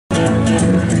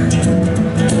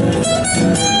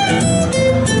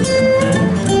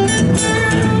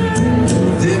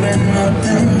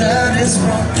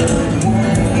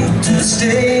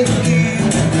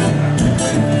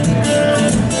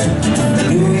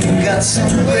got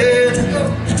somewhere to go.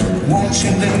 Won't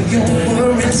you lay your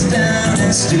worries down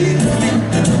and stay with me?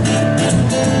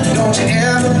 Don't you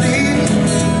ever leave.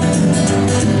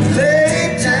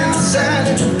 Lay down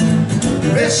silent,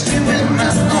 rest you in my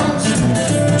arms.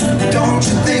 Don't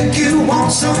you think you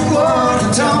want someone to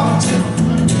talk to?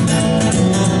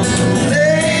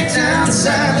 Lay down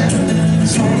silent,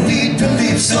 there's no need to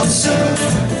leave so soon.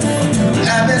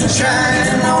 I've been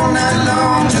trying all night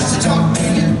long just to talk to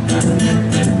you.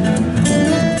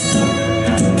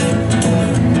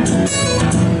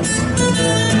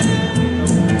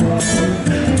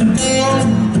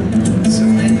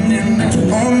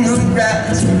 On the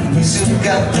rise, we still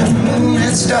got the moon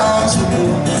and stars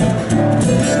above.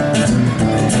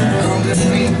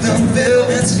 Underneath the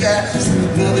velvet skies,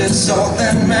 well, it's all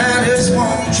that matters.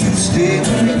 Won't you stay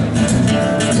with me?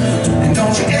 And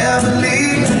don't you ever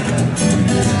leave.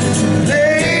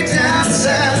 Lay down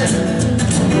silent,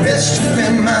 rest you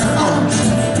in my arms.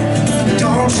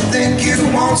 Don't you think you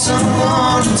want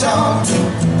someone to talk to?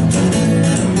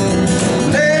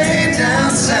 Lay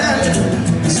down silent,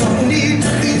 there's no need to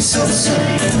leave so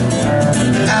soon.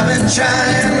 I've been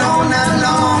trying all night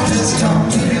long just to talk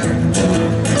to you.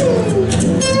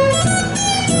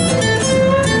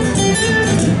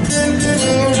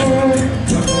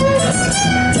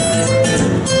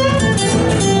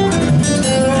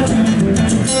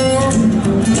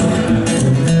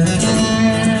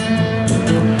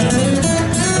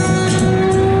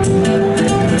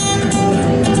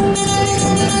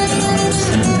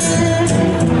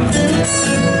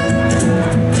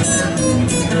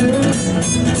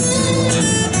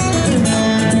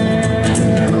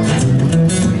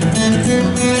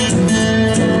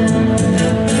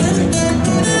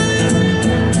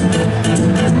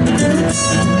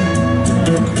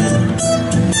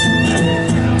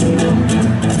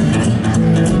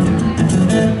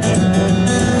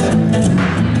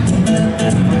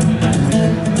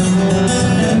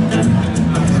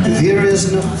 There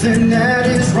is nothing that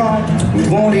is wrong with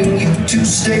wanting you to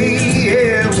stay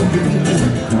here with me.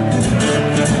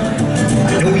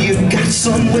 I know you've got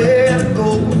somewhere to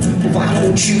go. Why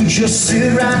won't you just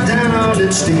sit right down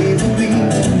and stay with me?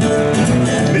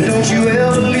 And don't you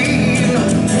ever leave.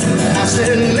 I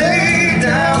said lay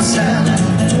down silent,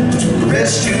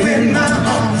 rest you in my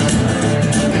arms.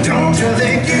 Don't you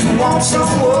think you want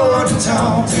someone to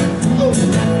talk to?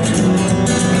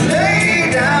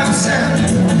 Lay down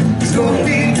silent, there's no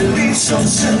need to leave so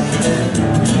soon.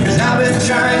 Cause I've been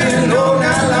trying all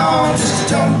night long just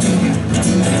to talk to you.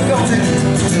 Don't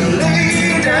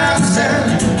lay down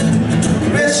silent,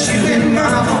 rest you in my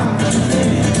arms.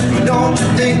 Don't you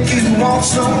think you want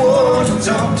someone to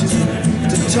talk to?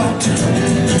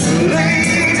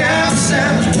 Lay down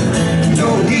silent, no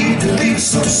need to leave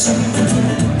so soon.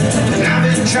 And I've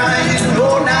been trying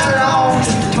all night long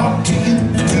just to talk to you,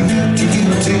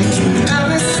 to you. I've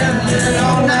been trying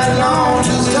all night long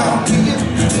just to talk to you.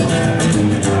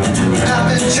 I've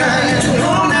been trying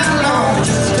all night long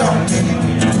just to talk to you.